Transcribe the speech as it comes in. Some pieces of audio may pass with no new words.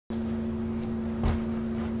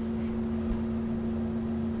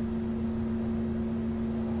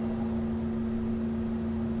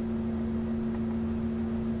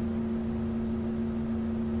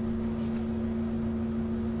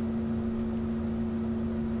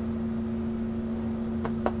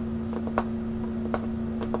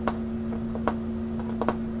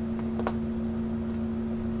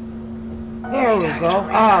we go.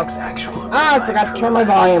 Oh, I forgot to turn my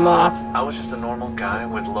volume off. I was just a normal guy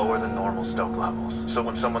with lower than normal stoke levels. So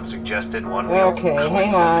when someone suggested one wheel, okay, I was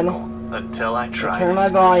hang on. skeptical until I tried. Turn my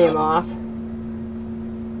volume off.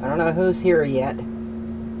 I don't know who's here yet.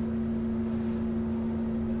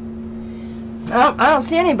 Oh, I don't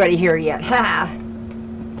see anybody here yet. Ha!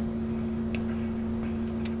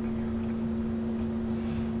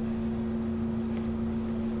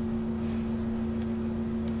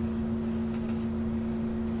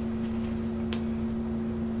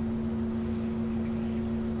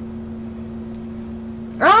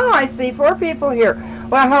 Oh, I see 4 people here.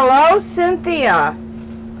 Well, hello, Cynthia.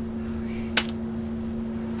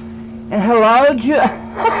 And hello, Do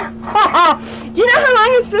you know how long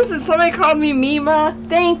it's been since somebody called me Mima?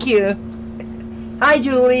 Thank you. Hi,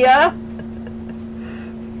 Julia.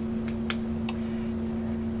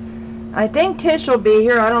 I think Tish will be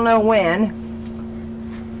here. I don't know when.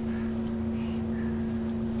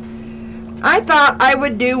 I thought I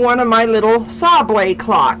would do one of my little saw blade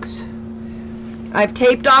clocks. I've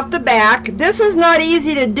taped off the back. This is not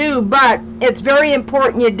easy to do, but it's very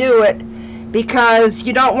important you do it because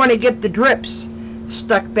you don't want to get the drips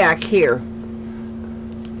stuck back here.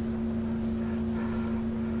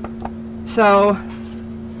 So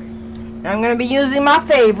I'm going to be using my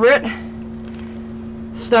favorite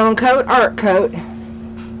Stone Coat Art Coat.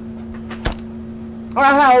 Oh,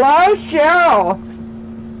 hello, Cheryl.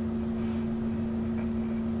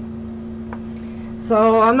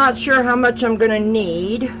 So I'm not sure how much I'm going to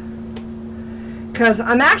need because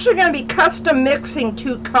I'm actually going to be custom mixing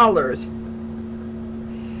 2 colors.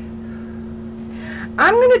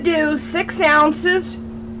 I'm going to do 6 ounces,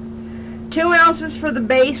 2 ounces for the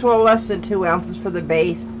base, well, less than 2 ounces for the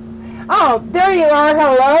base. Oh, there you are.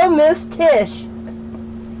 Hello, Miss Tish.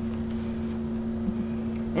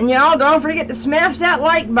 And y'all, don't forget to smash that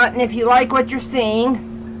like button if you like what you're seeing.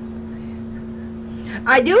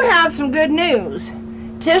 I do have some good news.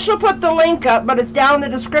 Tish will put the link up, but it's down in the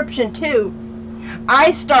description too.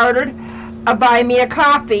 I started a Buy Me a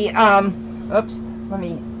Coffee. Oops, let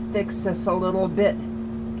me fix this a little bit.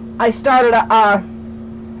 I started a,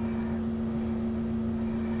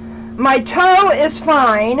 my toe is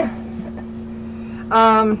fine.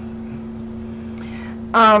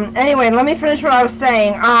 Anyway, let me finish what I was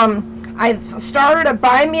saying. I've started a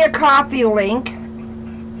Buy Me a Coffee link.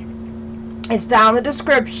 It's down in the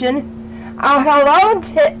description. Oh, hello,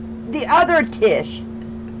 the other Tish.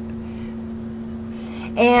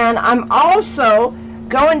 And I'm also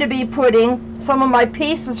going to be putting some of my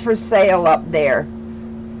pieces for sale up there.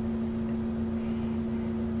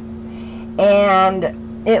 And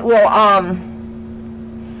it will,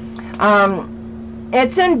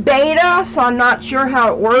 it's in beta, so I'm not sure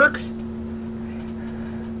how it works.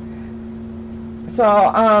 So,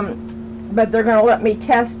 but they're going to let me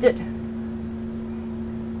test it.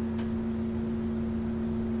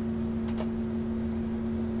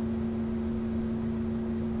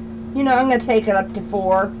 You know, I'm going to take it up to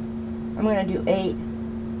 4. I'm going to do 8.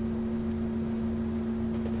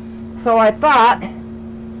 So I thought,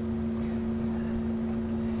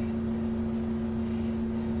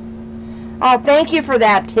 oh, thank you for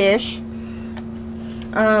that, Tish.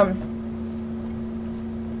 And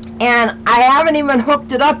I haven't even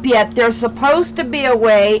hooked it up yet. There's supposed to be a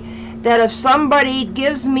way that if somebody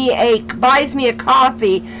buys me a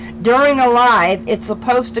coffee during a live, it's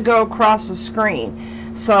supposed to go across the screen.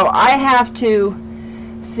 So I have to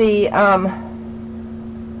see how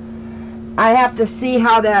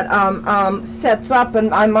that sets up,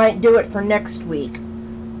 and I might do it for next week.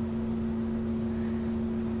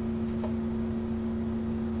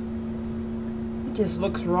 It just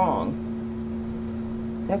looks wrong.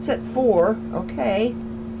 That's at 4. Okay.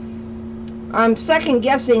 I'm second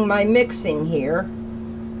guessing my mixing here.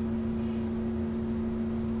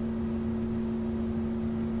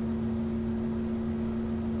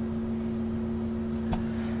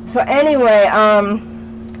 So anyway,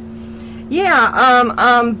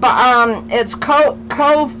 it's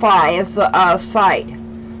Ko-Fi is the site,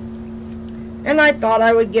 and I thought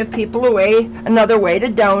I would give people another way to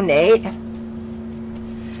donate.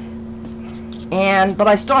 But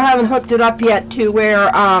I still haven't hooked it up yet to where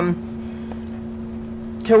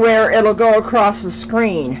it'll go across the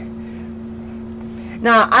screen.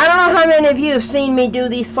 Now I don't know how many of you have seen me do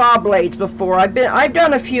these saw blades before. I've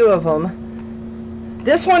done a few of them.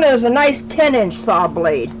 This one is a nice 10-inch saw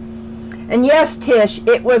blade. And yes, Tish,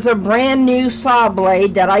 it was a brand new saw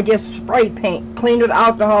blade that I just cleaned with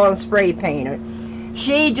alcohol and spray painted.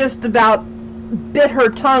 She just about bit her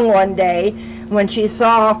tongue one day when she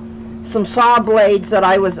saw some saw blades that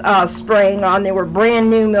I was spraying on. They were brand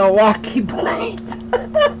new Milwaukee blades.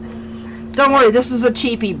 Don't worry, this is a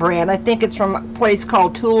cheapy brand. I think it's from a place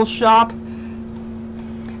called Tool Shop.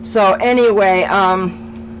 So anyway,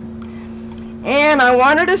 and I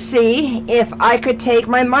wanted to see if I could take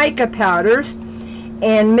my mica powders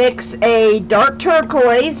and mix a dark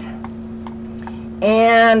turquoise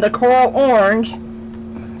and a coral orange.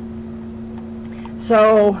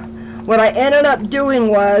 So what I ended up doing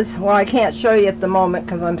was, well, I can't show you at the moment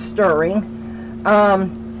because I'm stirring.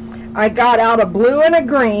 I got out a blue and a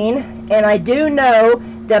green, and I do know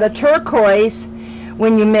that a turquoise,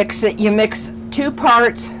 when you mix it, you mix 2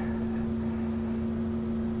 parts.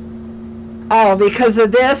 Oh, because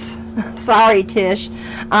of this? Sorry, Tish.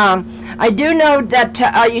 I do know that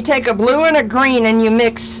you take a blue and a green and you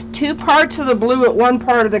mix 2 parts of the blue at 1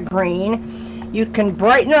 part of the green. You can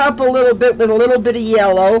brighten it up a little bit with a little bit of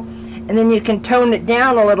yellow, and then you can tone it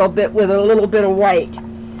down a little bit with a little bit of white.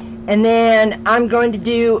 And then I'm going to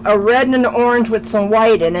do a red and an orange with some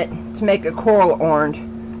white in it to make a coral orange.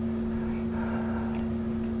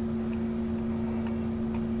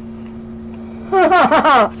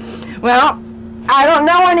 Well, I don't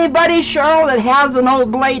know anybody, Cheryl, that has an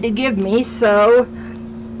old blade to give me, so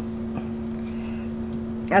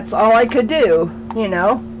that's all I could do, you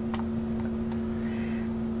know.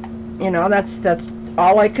 You know, that's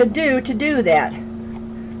all I could do to do that.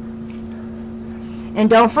 And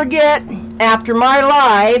don't forget, after my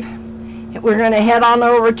live, we're going to head on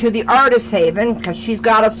over to the Artist Haven because she's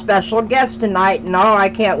got a special guest tonight, and oh, I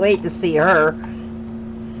can't wait to see her.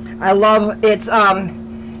 It's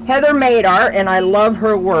Heather Madar, and I love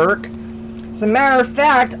her work. As a matter of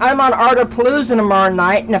fact, I'm on Artapalooza tomorrow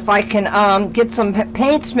night, and if I can get some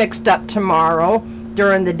paints mixed up tomorrow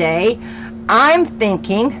during the day, I'm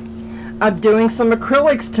thinking of doing some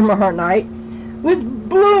acrylics tomorrow night with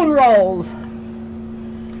balloon rolls.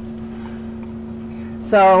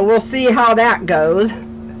 So we'll see how that goes.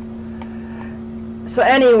 So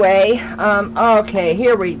anyway, okay,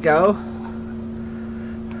 here we go.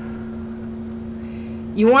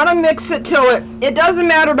 You want to mix it till it doesn't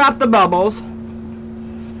matter about the bubbles.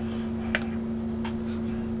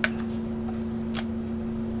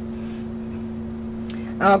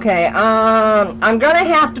 Okay, I'm going to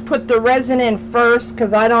have to put the resin in first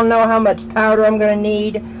because I don't know how much powder I'm going to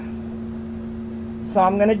need. So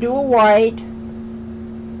I'm going to do a white.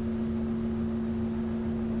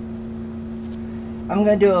 I'm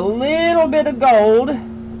going to do a little bit of gold.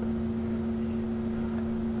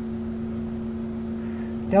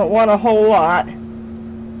 Don't want a whole lot.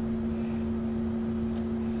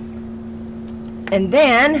 And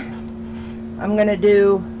then I'm going to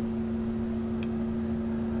do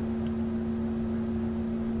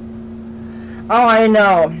oh, I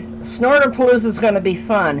know. Snortapalooza is going to be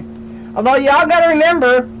fun. Although y'all got to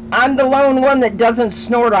remember, I'm the lone one that doesn't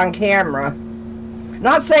snort on camera.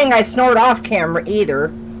 Not saying I snort off camera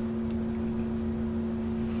either.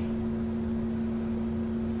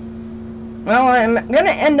 Well, I'm going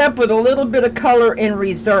to end up with a little bit of color in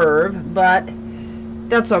reserve, but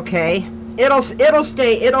that's okay. It'll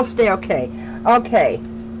stay okay. Okay.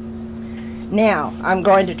 Now, I'm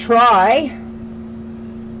going to try.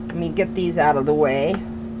 Let me get these out of the way.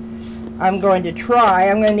 I'm going to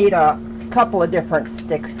need a couple of different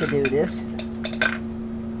sticks to do this.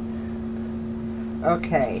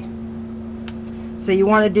 Okay. So you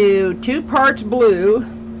want to do 2 parts blue.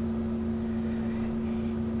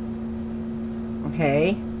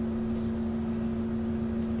 Okay.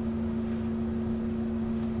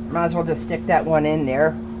 Might as well just stick that one in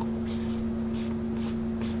there.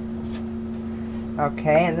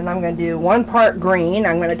 Okay, and then I'm going to do 1 part green.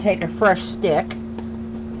 I'm going to take a fresh stick.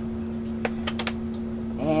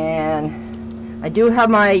 And I do have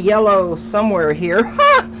my yellow somewhere here.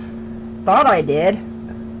 Ha! Thought I did.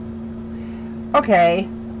 Okay.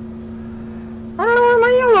 I don't know where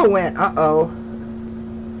my yellow went. Uh-oh.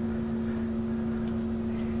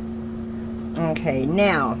 Okay,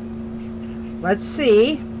 now, let's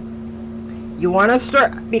see. You want to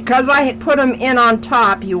stir, because I put them in on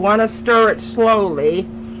top, you want to stir it slowly.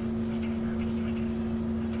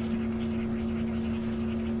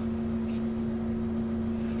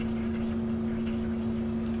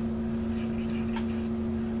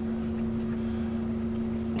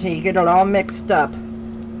 Till you get it all mixed up.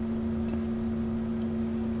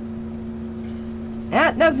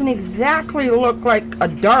 That doesn't exactly look like a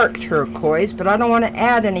dark turquoise, but I don't want to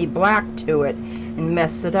add any black to it and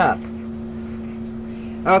mess it up.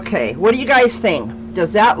 Okay, what do you guys think?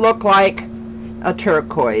 Does that look like a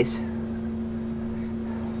turquoise?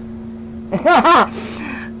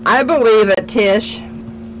 I believe it, Tish.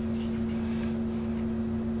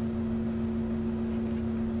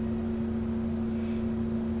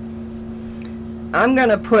 I'm going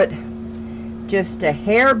to put just a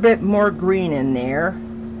hair bit more green in there.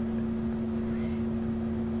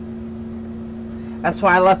 That's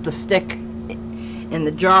why I left the stick in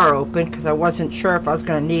the jar open, because I wasn't sure if I was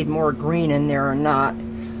going to need more green in there or not.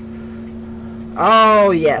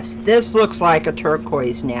 Oh yes, this looks like a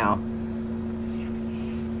turquoise now.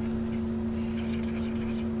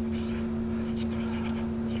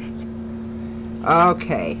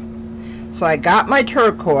 Okay, so I got my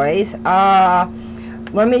turquoise.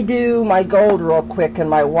 Let me do my gold real quick and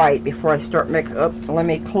my white before I start mixing up. Let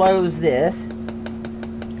me close this.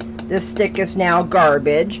 This stick is now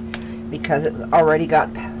garbage because it already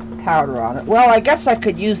got powder on it. Well, I guess I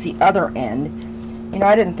could use the other end. You know,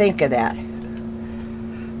 I didn't think of that.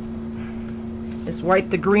 Just wipe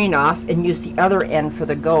the green off and use the other end for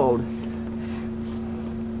the gold.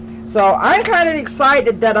 So I'm kind of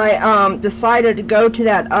excited that I decided to go to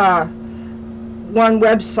that one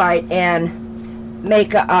website and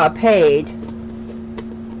make a page.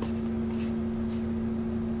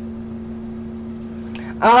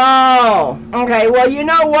 Oh, okay. Well, you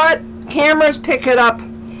know what? Cameras pick it up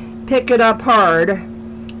hard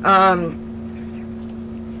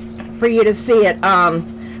for you to see it.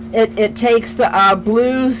 It takes the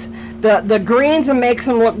blues, the greens, and makes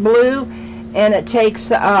them look blue, and it takes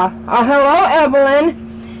hello Evelyn,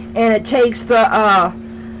 and it takes the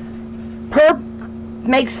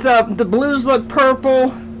makes the blues look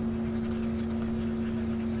purple.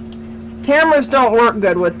 Cameras don't work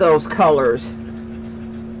good with those colors.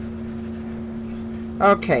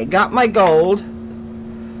 Okay, got my gold.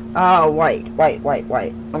 White.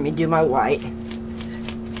 Let me do my white.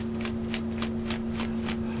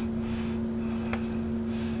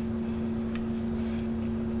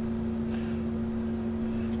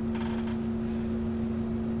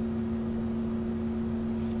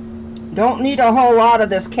 Don't need a whole lot of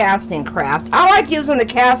this casting craft. I like using the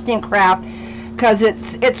casting craft because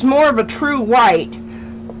it's more of a true white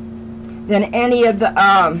than any of the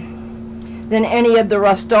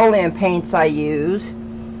Rust-Oleum paints I use.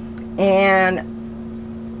 And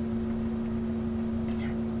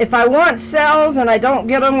if I want cells and I don't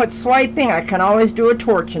get them with swiping, I can always do a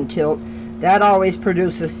torch and tilt. That always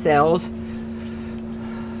produces cells.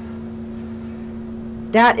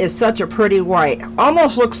 That is such a pretty white.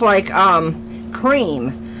 Almost looks like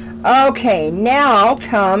cream. Okay, now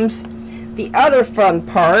comes the other fun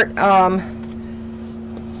part. Oh,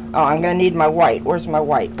 I'm going to need my white. Where's my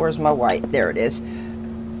white? Where's my white? There it is.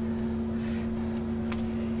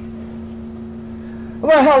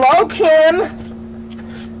 Well, hello, Kim.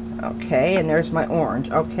 Okay, and there's my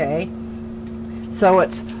orange. Okay. So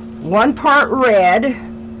it's 1 part red.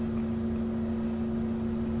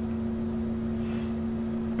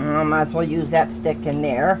 I might as well use that stick in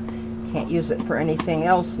there. Can't use it for anything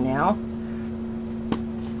else now.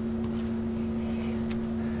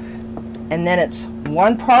 And then it's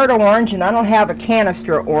 1 part orange, and I don't have a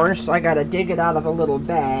canister of orange, so I got to dig it out of a little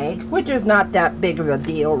bag, which is not that big of a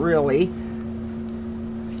deal, really.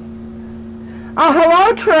 Oh,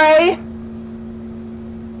 hello, Trey.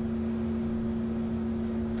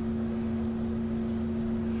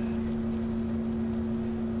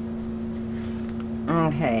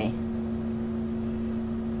 Okay.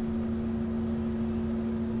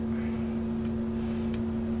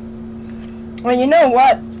 Well, you know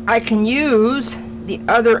what? I can use the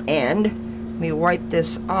other end. Let me wipe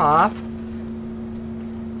this off.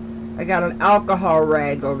 I got an alcohol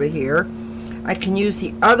rag over here. I can use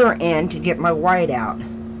the other end to get my white out.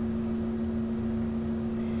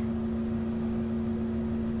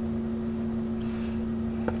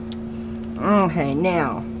 Okay,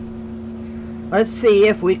 now let's see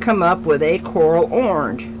if we come up with a coral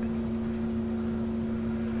orange.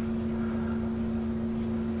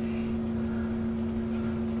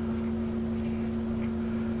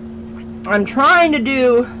 I'm trying to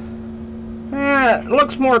do, it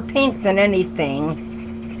looks more pink than anything.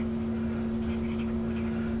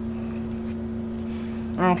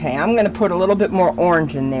 Okay, I'm going to put a little bit more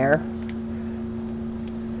orange in there.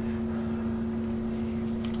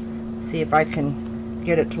 See if I can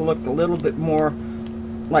get it to look a little bit more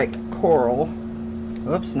like coral.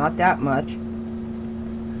 Oops, not that much.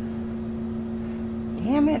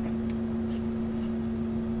 Damn it.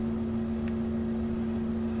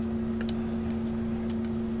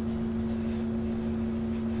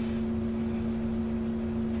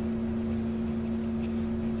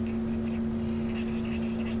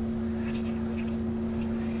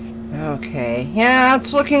 Okay, yeah,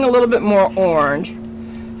 it's looking a little bit more orange.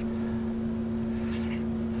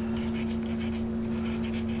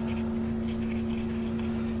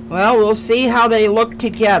 Well, we'll see how they look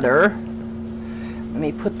together.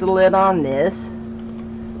 Let me put the lid on this.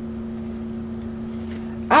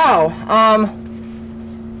 Oh,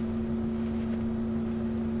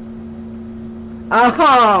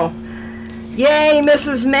 oh, yay,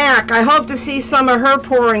 Mrs. Mack. I hope to see some of her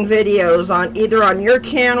pouring videos on either on your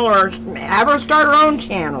channel or have her start her own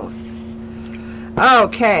channel.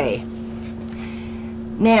 Okay.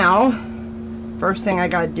 Now, first thing I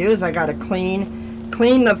gotta do is I gotta clean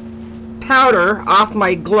the powder off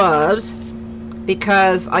my gloves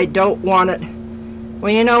because I don't want it.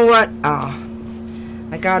 Well, you know what? Oh,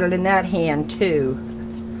 I got it in that hand too.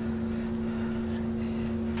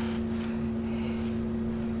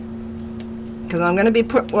 Because I'm going to be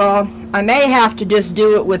well, I may have to just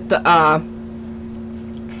do it with the,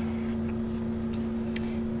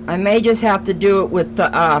 I may just have to do it with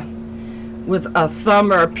the, with a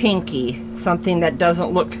thumb or a pinky, something that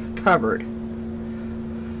doesn't look covered.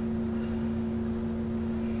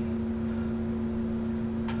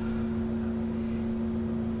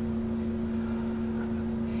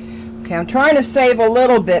 Okay, I'm trying to save a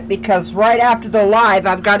little bit because right after the live,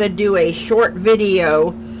 I've got to do a short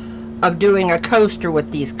video of doing a coaster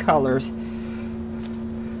with these colors.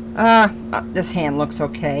 This hand looks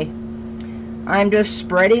okay. I'm just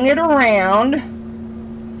spreading it around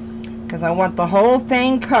because I want the whole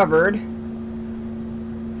thing covered.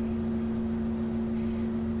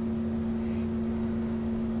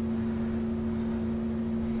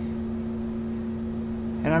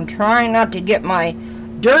 And I'm trying not to get my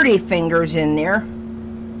dirty fingers in there.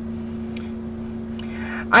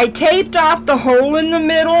 I taped off the hole in the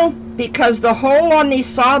middle because the hole on these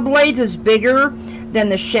saw blades is bigger than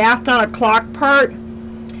the shaft on a clock part.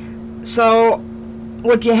 So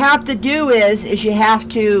what you have to do is you have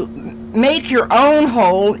to make your own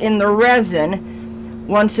hole in the resin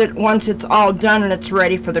once it's all done and it's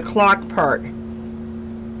ready for the clock part.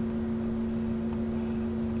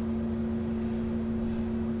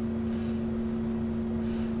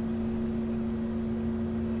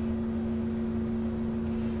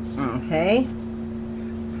 Okay.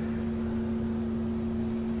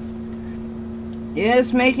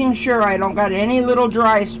 Just making sure I don't got any little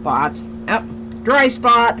dry spots. Yep, dry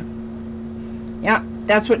spot. Yep,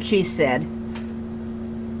 that's what she said.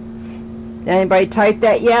 Did anybody type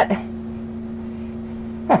that yet?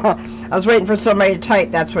 I was waiting for somebody to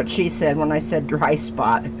type that's what she said when I said dry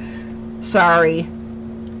spot. Sorry.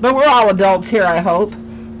 But we're all adults here, I hope.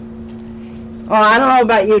 Well, I don't know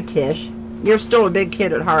about you, Tish. You're still a big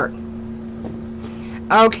kid at heart.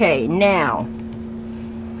 Okay, now.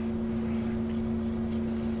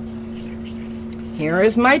 Here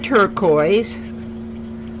is my turquoise.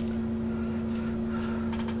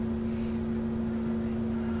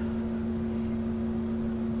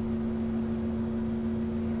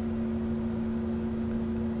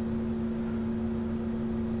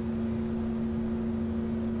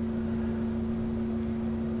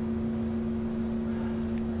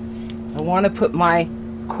 I want to put my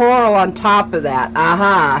coral on top of that.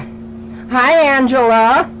 Aha. Hi,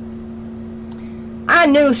 Angela. I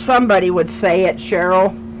knew somebody would say it,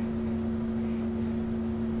 Cheryl.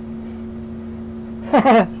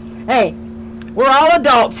 Hey, we're all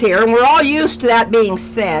adults here, and we're all used to that being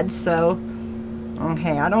said, so...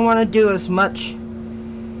 Okay, I don't want to do as much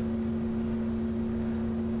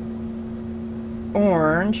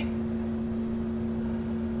orange.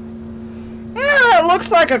 Yeah, it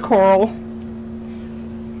looks like a coral.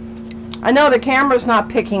 I know the camera's not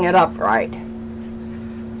picking it up right.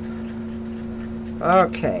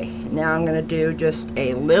 Okay, now I'm going to do just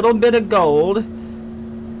a little bit of gold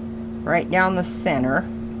right down the center.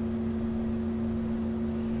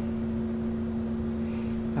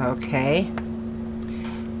 Okay,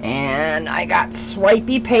 and I got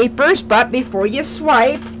swipey papers, but before you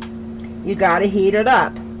swipe, you got to heat it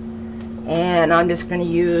up. And I'm just going to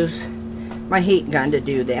use my heat gun to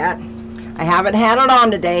do that. I haven't had it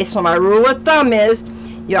on today, so my rule of thumb is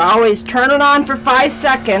you always turn it on for 5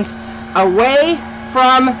 seconds away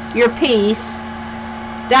from your piece.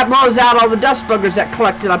 That blows out all the dust boogers that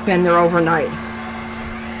collected up in there overnight.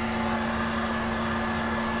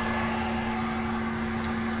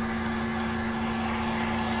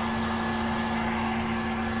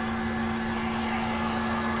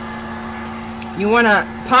 You want to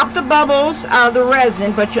pop the bubbles out of the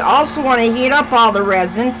resin, but you also want to heat up all the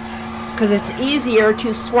resin because it's easier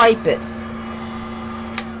to swipe it.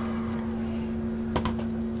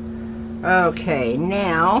 Okay,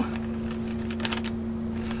 now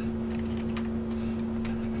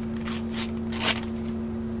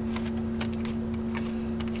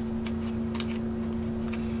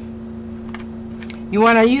you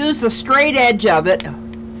want to use the straight edge of it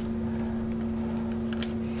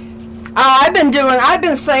I've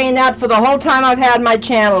been saying that for the whole time I've had my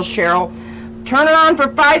channel, Cheryl. Turn it on for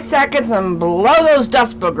 5 seconds and blow those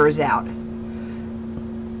dust boogers out.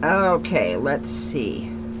 Okay, let's see.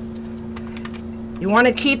 You want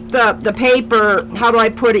to keep the paper, how do I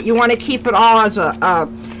put it? You want to keep it all as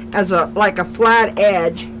a like a flat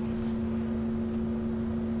edge.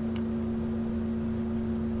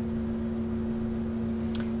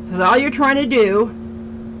 Because all you're trying to do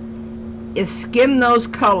is skim those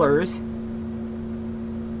colors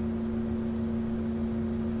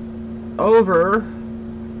over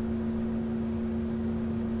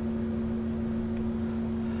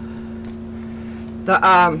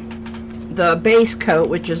the base coat,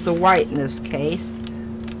 which is the white in this case.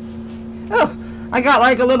 Oh, I got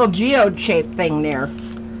like a little geode shaped thing there.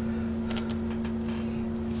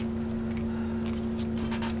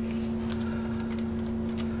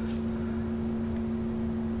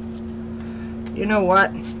 You know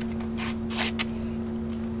what? I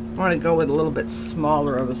want to go with a little bit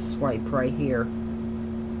smaller of a swipe right here.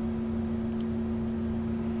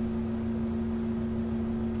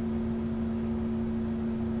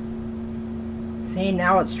 See,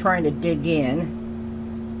 now it's trying to dig in.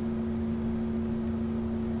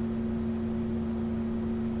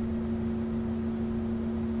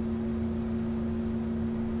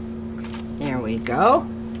 There we go.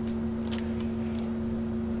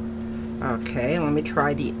 Okay, let me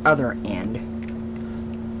try the other end.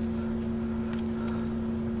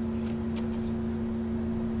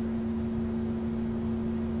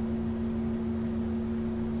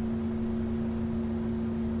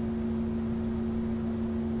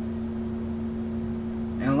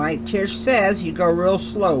 And like Tish says, you go real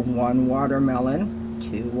slow. 1 watermelon,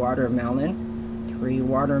 2 watermelon, 3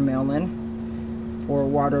 watermelon, 4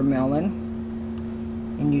 watermelon.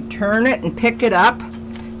 And you turn it and pick it up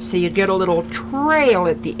so you get a little trail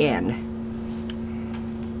at the end.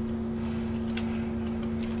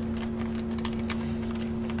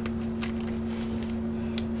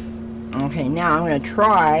 Okay, now I'm going to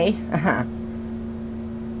try.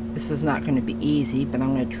 This is not going to be easy, but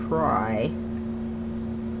I'm going to try.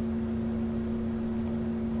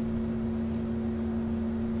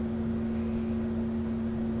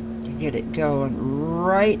 To get it going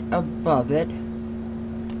right above it.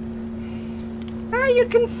 You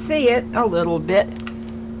can see it a little bit.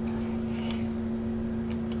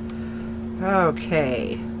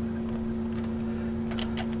 Okay.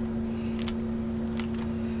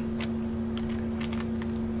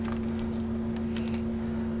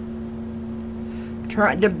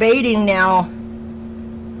 Debating now.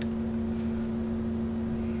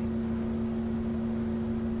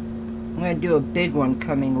 I'm going to do a big one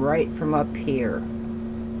coming right from up here.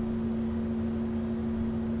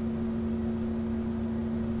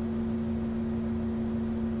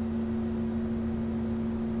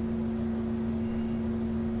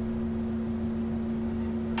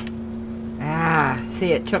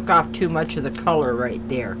 See, it took off too much of the color right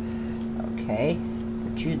there. Okay,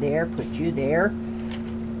 put you there, put you there.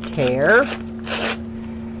 Tear.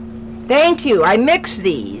 Thank you, I mixed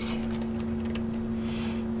these.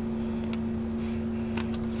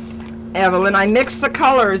 Evelyn, I mixed the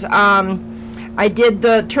colors. I did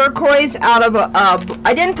the turquoise out of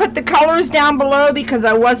I didn't put the colors down below because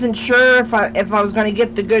I wasn't sure if I was going to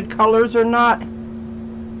get the good colors or not.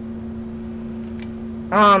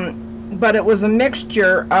 But it was a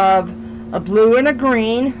mixture of a blue and a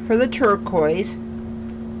green for the turquoise.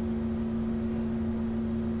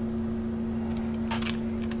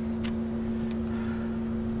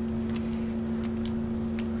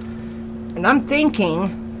 And I'm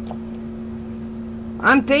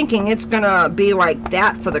thinking it's gonna be like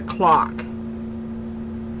that for the clock.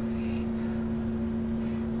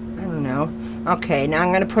 I don't know. Okay, now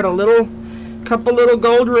I'm gonna put couple little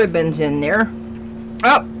gold ribbons in there.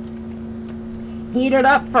 Oh, heat it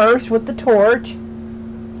up first with the torch.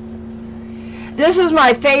 This is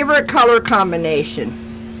my favorite color combination.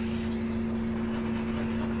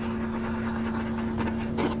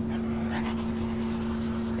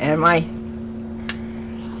 And my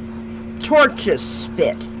torch is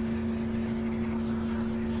spit.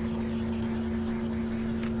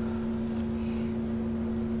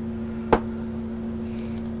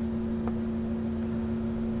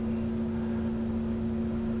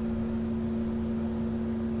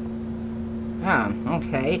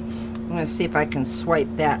 Okay, I'm going to see if I can swipe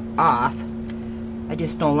that off. I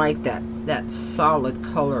just don't like that solid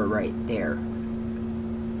color right there.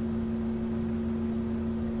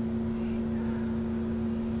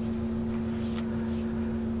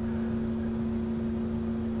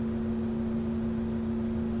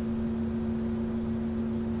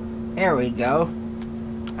 There we go.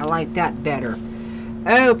 I like that better.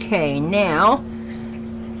 Okay, now,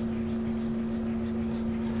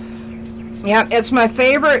 yeah, it's my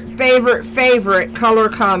favorite color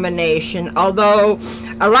combination, although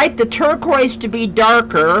I like the turquoise to be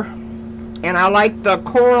darker, and I like the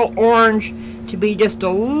coral orange to be just a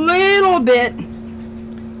little bit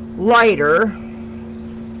lighter,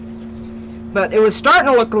 but it was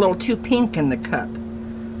starting to look a little too pink in the cup.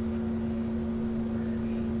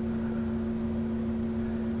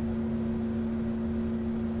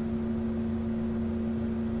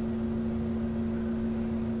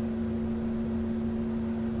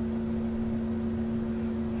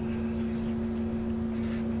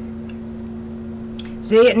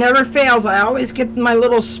 See, it never fails. I always get my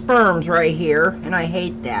little sperms right here, and I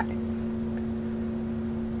hate that.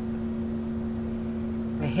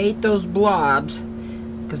 I hate those blobs,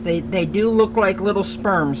 because they do look like little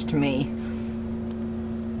sperms to me.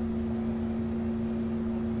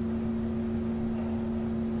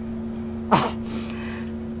 Oh,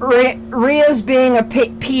 Ria's being a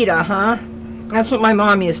PETA, huh? That's what my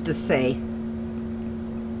mom used to say.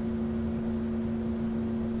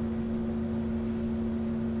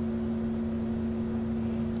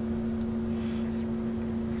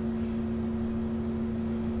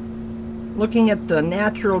 Looking at the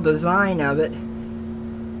natural design of it,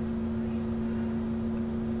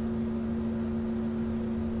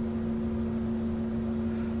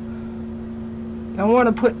 don't want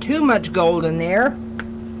to put too much gold in there.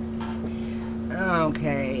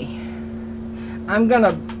 Okay, I'm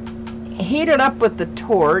gonna heat it up with the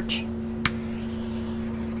torch.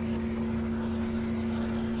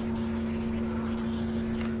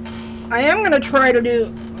 I am gonna try to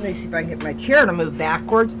do, let me see if I can get my chair to move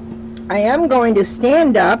backwards. I am going to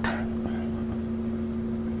stand up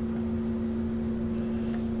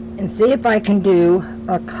and see if I can do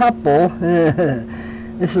a couple,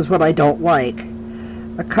 this is what I don't like,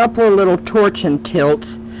 a couple of little torch and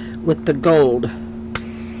tilts with the gold.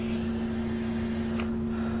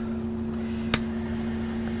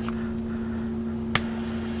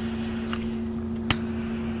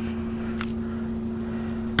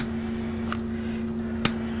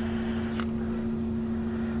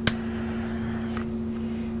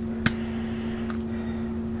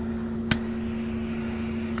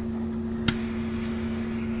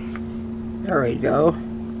 There we go.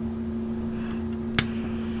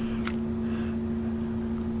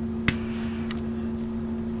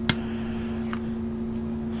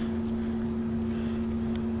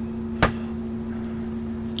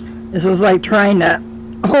 This is like trying to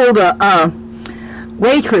hold a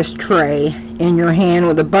waitress tray in your hand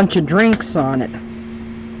with a bunch of drinks on it.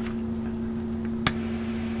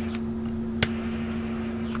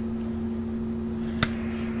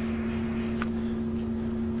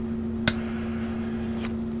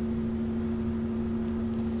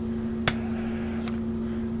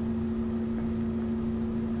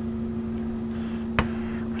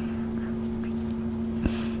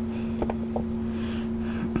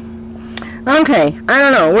 Okay, I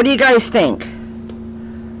don't know. What do you guys think?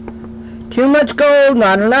 Too much gold?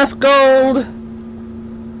 Not enough gold?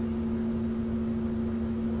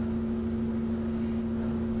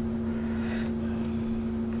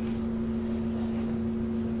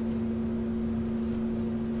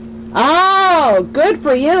 Oh, good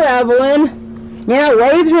for you, Evelyn. Yeah,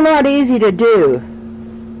 waves are not easy to do.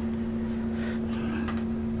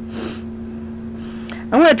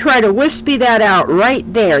 I'm going to try to wispy that out right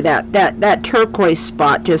there. That turquoise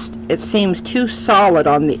spot, just, it seems too solid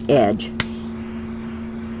on the edge.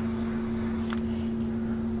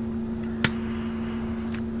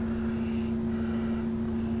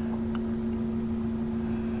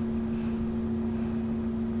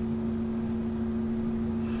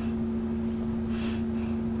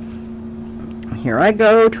 Here I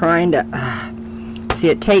go, trying to, see,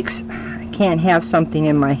 it takes, I can't have something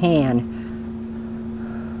in my hand.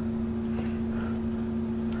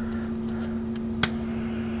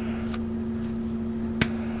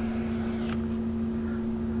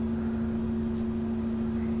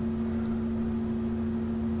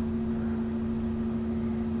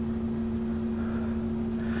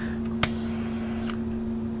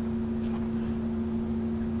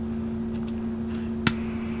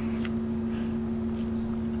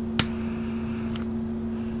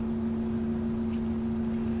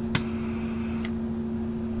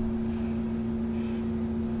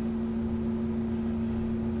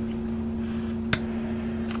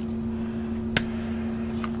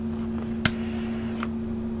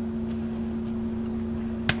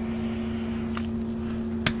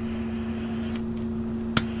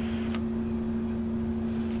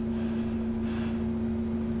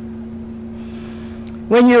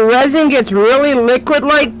 when your resin gets really liquid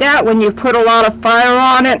like that, when you put a lot of fire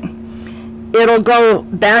on it, it'll go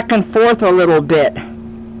back and forth a little bit.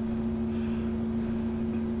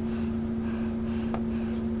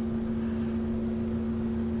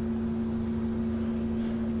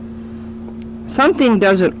 Something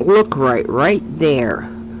doesn't look right there.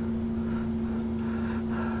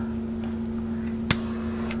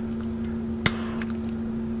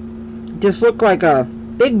 Just looked like a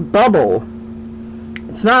big bubble.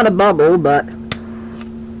 It's not a bubble, but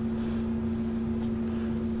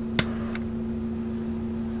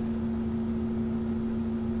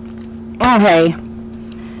okay.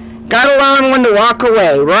 Gotta learn when to walk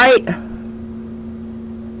away, right?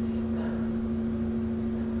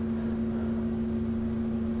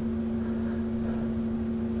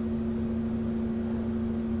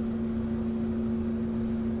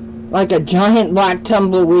 Like a giant black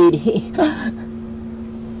tumbleweed.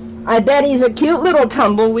 I bet he's a cute little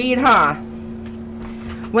tumbleweed, huh?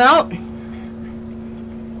 Well,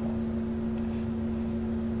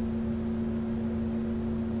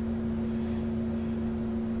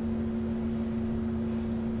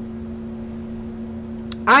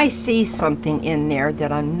 I see something in there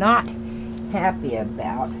that I'm not happy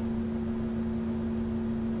about. Let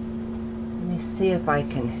me see if I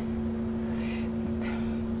can.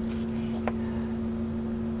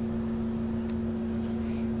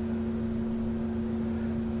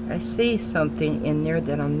 I see something in there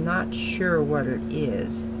that I'm not sure what it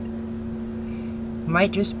is.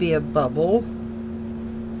 Might just be a bubble.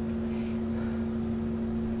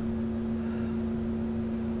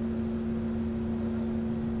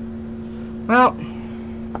 Well,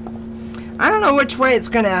 I don't know which way it's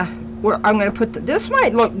gonna. Where I'm gonna put this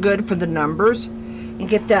might look good for the numbers, and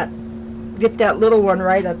get that little one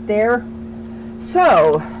right up there.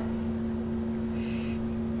 So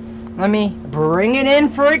let me bring it in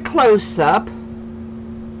for a close-up.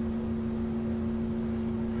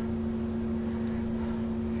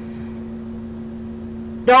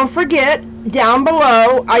 Don't forget, down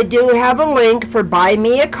below I do have a link for Buy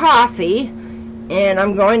Me a Coffee, and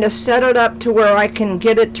I'm going to set it up to where I can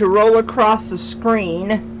get it to roll across the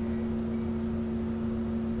screen.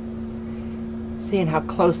 Seeing how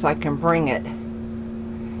close I can bring it.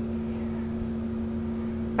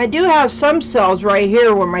 I do have some cells right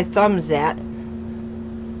here where my thumb's at.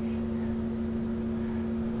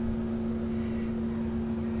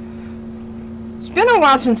 It's been a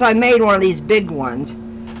while since I made one of these big ones.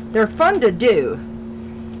 They're fun to do.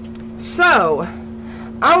 So,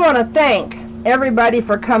 I want to thank everybody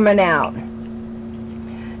for coming out.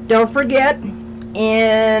 Don't forget,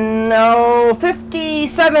 in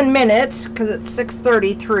 57 minutes, because it's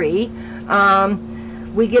 6:33,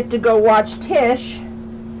 we get to go watch Tish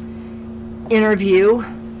interview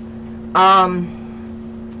Heather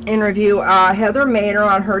Maynor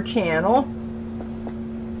on her channel.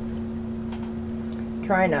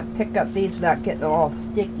 Trying to pick up these without getting all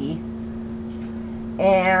sticky,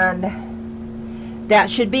 and that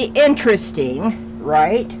should be interesting,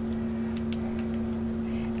 right?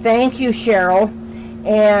 Thank you, Cheryl.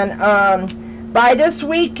 And by this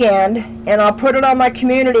weekend, and I'll put it on my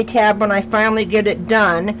community tab when I finally get it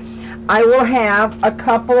done, I will have a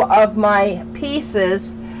couple of my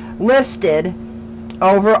pieces listed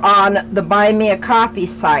over on the Buy Me a Coffee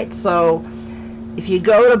site. So if you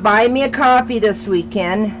go to Buy Me a Coffee this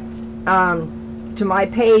weekend, to my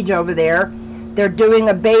page over there, they're doing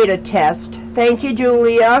a beta test. Thank you,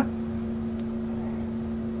 Julia.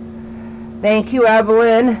 Thank you,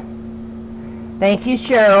 Evelyn. Thank you,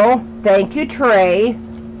 Cheryl. Thank you, Trey.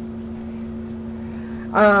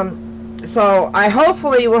 So I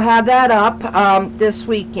hopefully will have that up this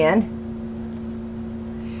weekend.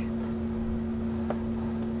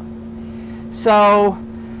 So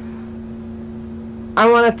I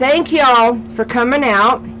want to thank y'all for coming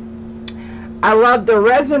out. I love the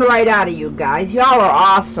resin right out of you guys. Y'all are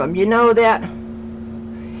awesome. You know that?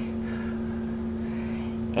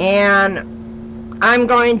 And I'm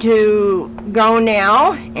going to go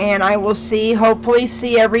now, and I will hopefully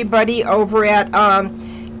see everybody over at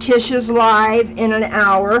Tish's Live in an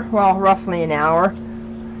hour. Well, roughly an hour.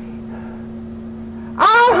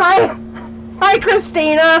 Oh, hi. Hi,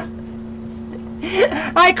 Christina.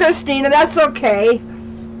 Hi, Christina. That's okay.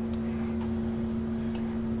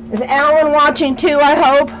 Is Alan watching too, I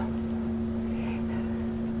hope?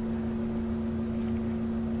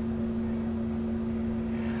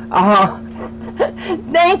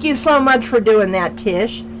 Thank you so much for doing that,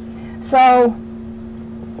 Tish. So,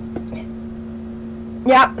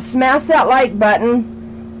 yeah, smash that like button.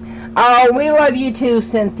 Oh, we love you too,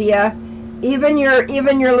 Cynthia. Even your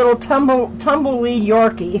little tumbleweed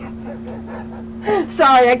Yorkie.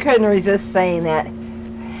 Sorry, I couldn't resist saying that.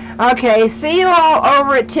 Okay, see you all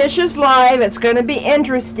over at Tisha's Live. It's going to be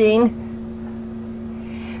interesting.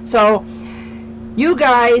 So, you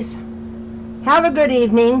guys, have a good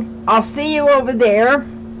evening. I'll see you over there,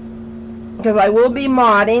 because I will be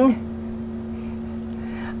modding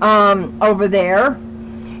over there.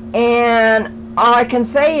 And all I can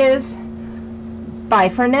say is, bye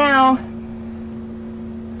for now.